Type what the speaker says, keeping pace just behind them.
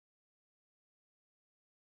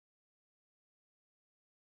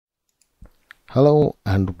Hello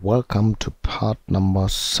and welcome to part number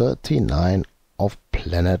 39 of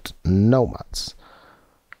Planet Nomads.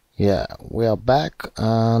 Yeah, we are back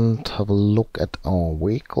and have a look at our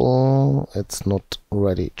vehicle. It's not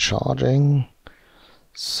ready charging.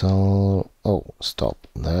 So, oh, stop.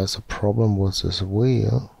 There's a problem with this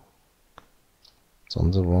wheel. It's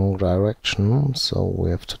on the wrong direction, so we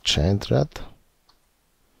have to change that.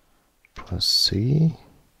 Press C.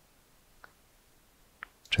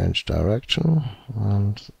 Change direction,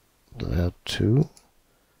 and there too.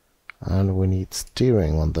 And we need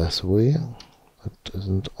steering on this wheel. That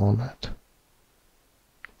isn't on it.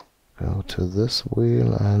 Go to this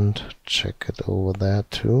wheel and check it over there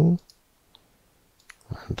too.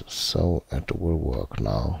 And so it will work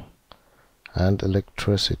now. And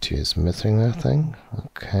electricity is missing, I think.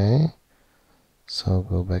 Okay. So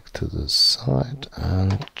go back to the side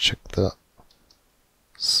and check the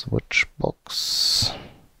switch box.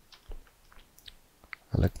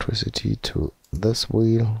 Electricity to this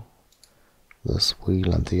wheel,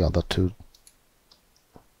 and the other two.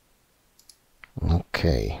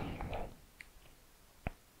 Okay,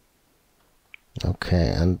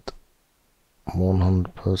 and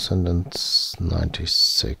 100% and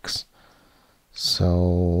 96. So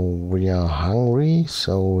we are hungry,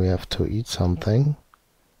 so we have to eat something.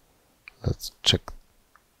 Let's check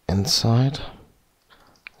inside.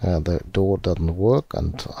 The door doesn't work,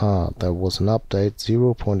 and there was an update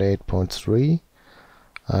 0.8.3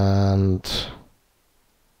 and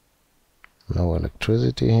no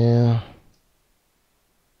electricity here.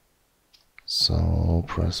 So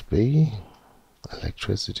press B.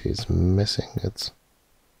 Electricity is missing. It's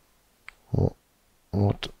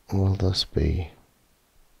what will this be?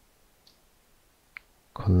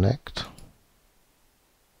 Connect.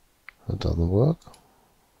 That doesn't work.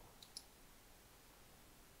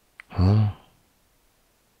 Huh?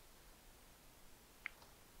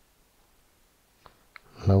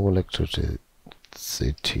 No electricity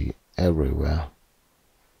everywhere.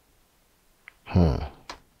 No,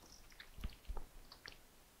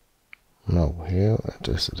 here it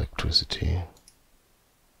is electricity.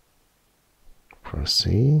 Press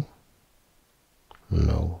C.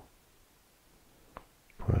 No.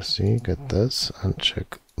 Press C, get this, and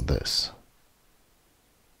check this.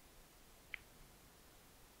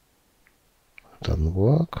 Doesn't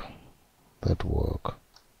work. That work.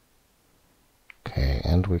 Okay,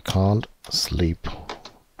 and we can't sleep.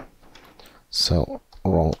 So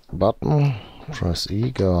wrong button. Press E,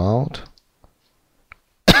 go out.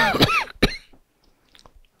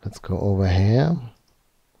 Let's go over here.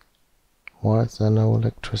 Why is there no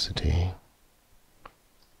electricity?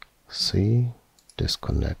 C,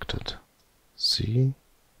 disconnected. C,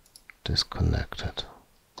 disconnected.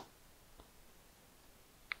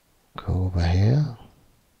 Go over here.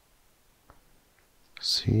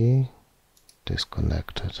 C,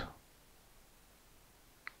 disconnected.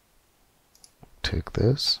 Take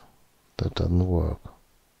this. That doesn't work.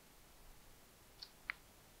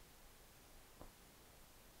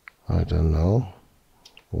 I don't know.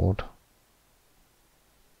 What?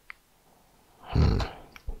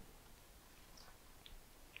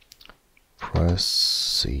 Press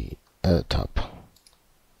C. Tab.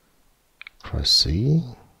 Press C.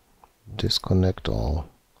 Disconnect all.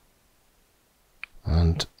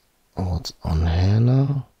 And what's on here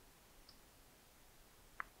now?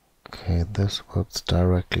 Okay, this works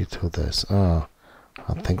directly to this. I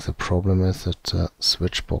think the problem is that the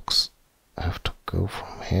switch box have to go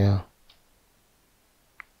from here.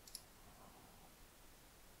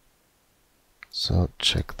 So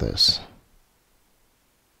check this.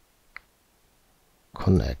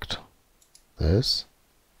 Connect this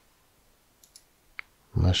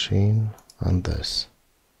machine and this.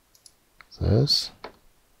 This,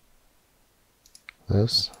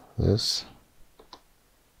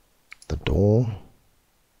 the door,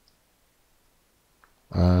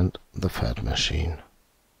 and the fat machine.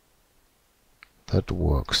 That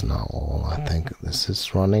works now all. I think this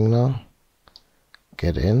is running now.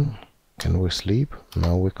 Get in. Can we sleep?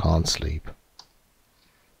 No, we can't sleep.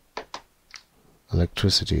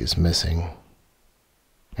 Electricity is missing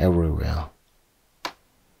everywhere.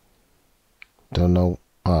 Don't know.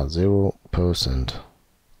 0%.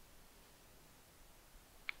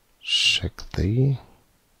 Check the.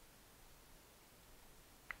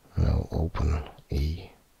 No, open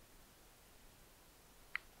E.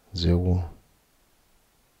 0.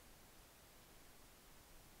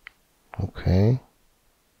 Okay.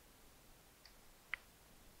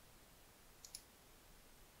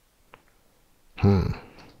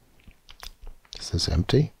 Is this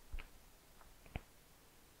empty?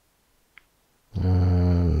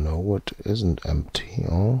 No, it isn't empty.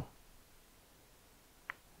 Oh,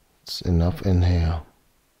 it's enough in here.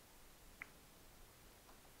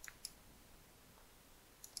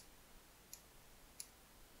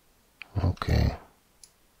 Okay.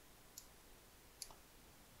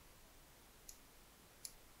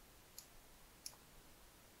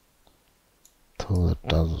 So that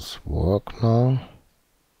does work now.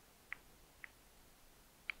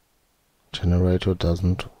 Generator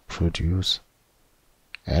doesn't produce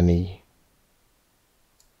any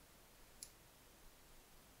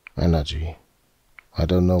energy. I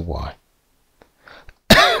don't know why.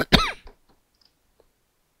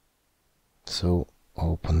 So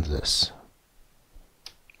open this,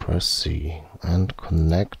 press C and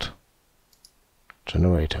connect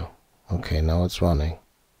generator. Okay, now it's running.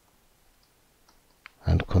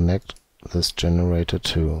 And connect this generator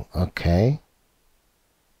too. Okay.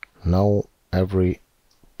 Now every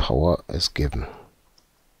power is given.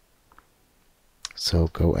 So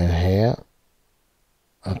go in here.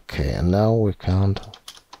 Okay, and now we can't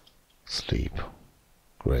sleep.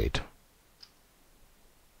 Great.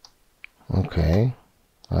 Okay,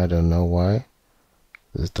 I don't know why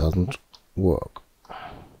this doesn't work.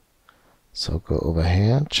 So go over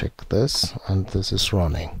here, check this, and this is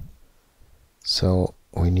running. So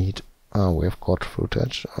we need, we've got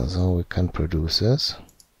footage, so we can produce this.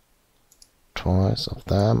 Twice of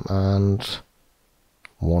them and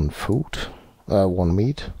one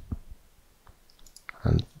meat.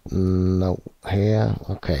 And no here,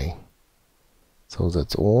 okay. So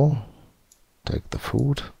that's all. Take the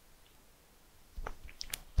food.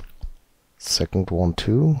 Second one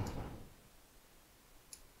too.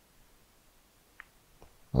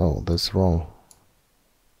 Oh, that's wrong.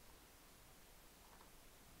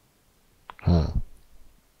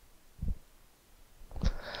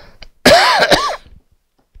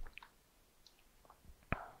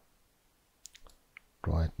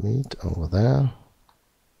 Dried meat over there.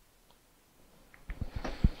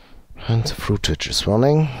 And the fruitage is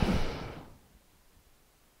running.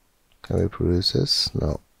 Can we produce this?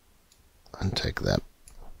 No. And take them.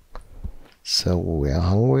 So we are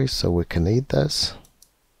hungry, so we can eat this.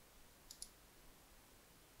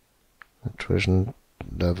 Nutrition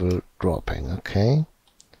level dropping. Okay.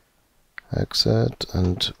 Exit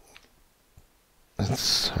and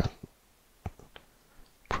let's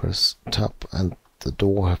press tab and the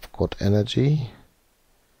door have got energy.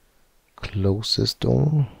 Close this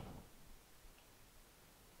door.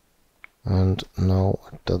 And now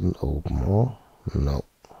it doesn't open. Oh, no.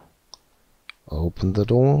 Open the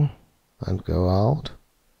door and go out.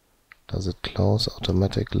 Does it close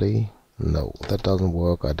automatically? No, that doesn't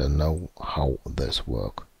work. I don't know how this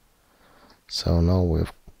works. So now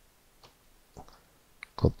we've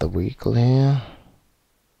got the vehicle here.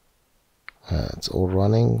 It's all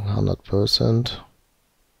running 100%.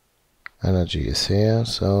 Energy is here,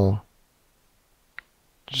 so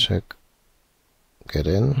check, get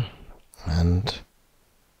in and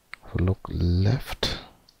look left.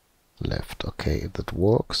 Okay, that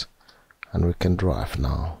works, and we can drive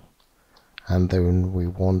now. And then we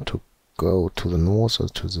want to go to the north or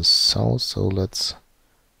to the south, so let's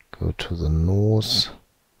go to the north,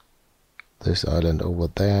 this island over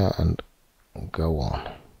there, and go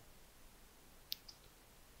on.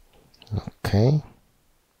 Okay,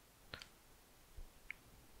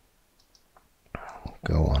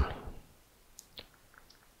 go on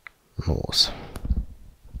north.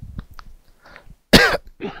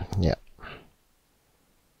 Yeah.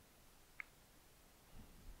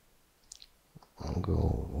 I'll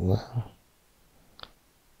go well.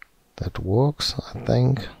 That works, I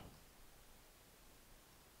think.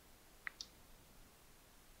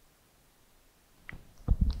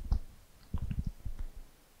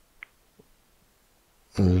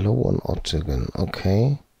 Low on oxygen,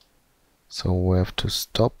 okay. So we have to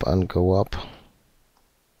stop and go up.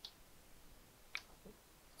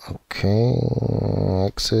 Okay,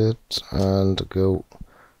 exit and go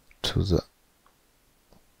to the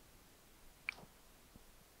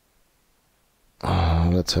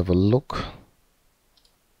let's have a look.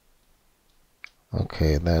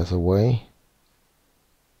 Okay, there's a way.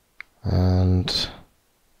 And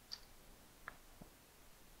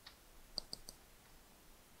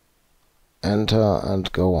enter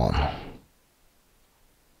and go on.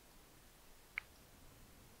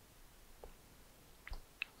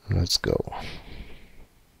 Let's go.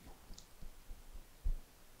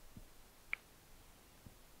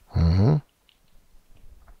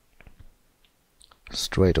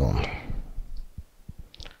 Straight on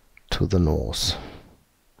to the north.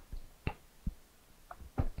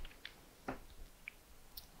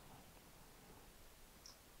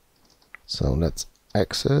 So let's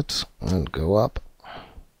exit and go up.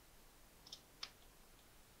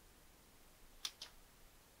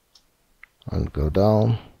 And go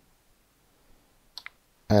down.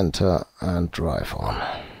 Enter and drive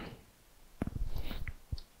on.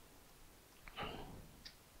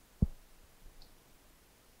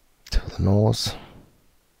 To the north.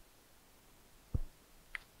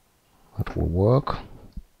 That will work.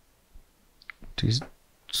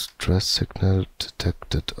 Distress signal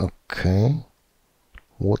detected. Okay.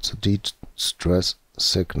 What's a distress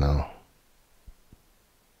signal?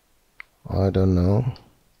 I don't know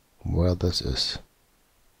where this is.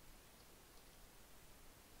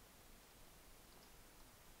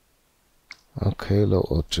 Okay, low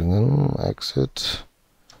oxygen, exit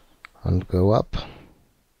and go up.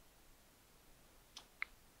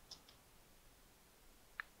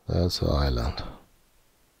 There's the island.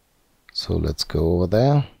 So let's go over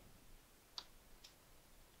there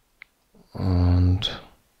and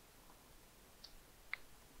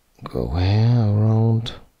go here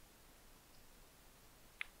around.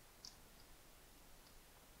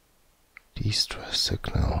 Distress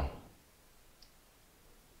signal.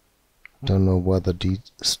 Don't know where the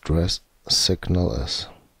distress signal is.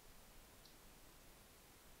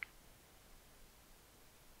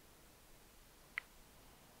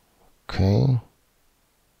 Okay.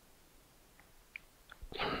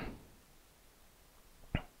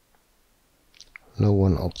 Low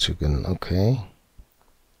on oxygen, okay.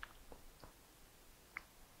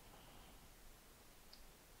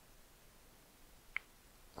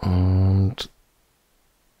 And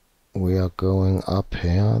we are going up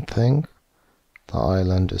here, I think. The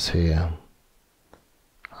island is here.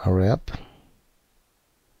 Hurry up.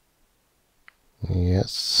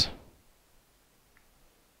 Yes.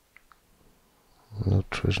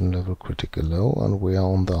 Nutrition level critical low, and we are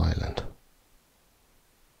on the island.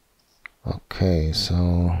 Okay,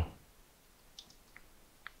 so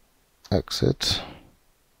exit.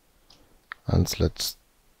 And let's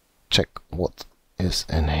check what is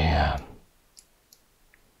in here.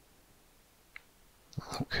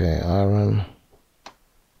 Okay, iron,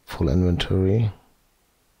 full inventory.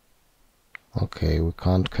 Okay, we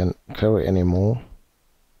can't carry anymore.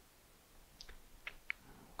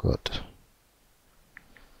 Good.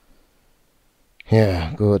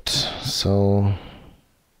 Yeah, good. So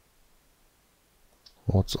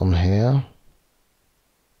what's on here?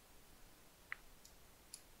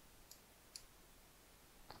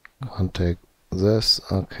 Can't take this.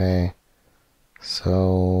 Okay,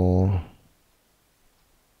 so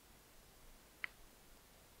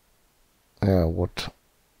yeah, what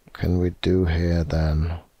can we do here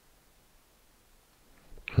then?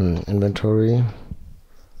 Inventory.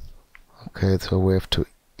 Okay, so we have to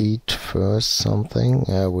eat first something.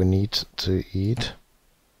 Yeah, we need to eat.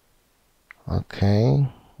 Okay,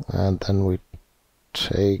 and then we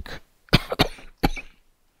take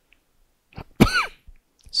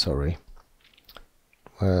sorry,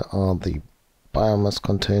 where are the biomass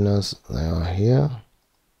containers? They are here.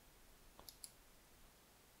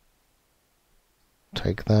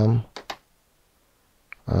 Take them.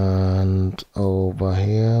 And over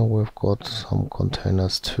here we've got some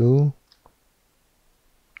containers too.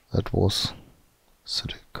 That was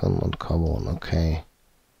silicon and carbon. Okay,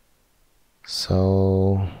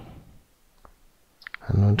 so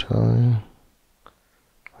inventory.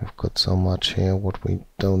 We've got so much here what we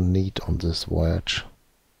don't need on this voyage.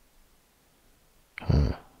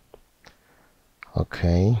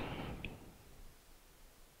 Okay,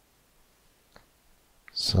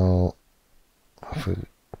 so if we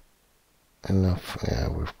enough, yeah,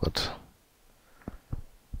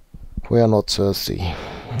 we are not thirsty,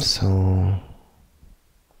 so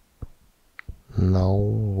now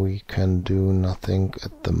we can do nothing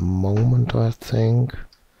at the moment, I think.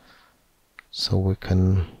 So we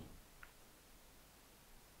can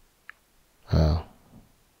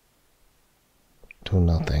do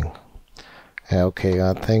nothing. Yeah, okay,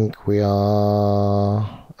 I think we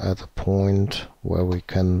are at a point where we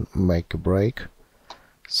can make a break.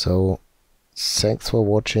 So thanks for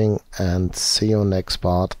watching and see you next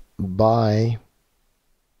part. Bye.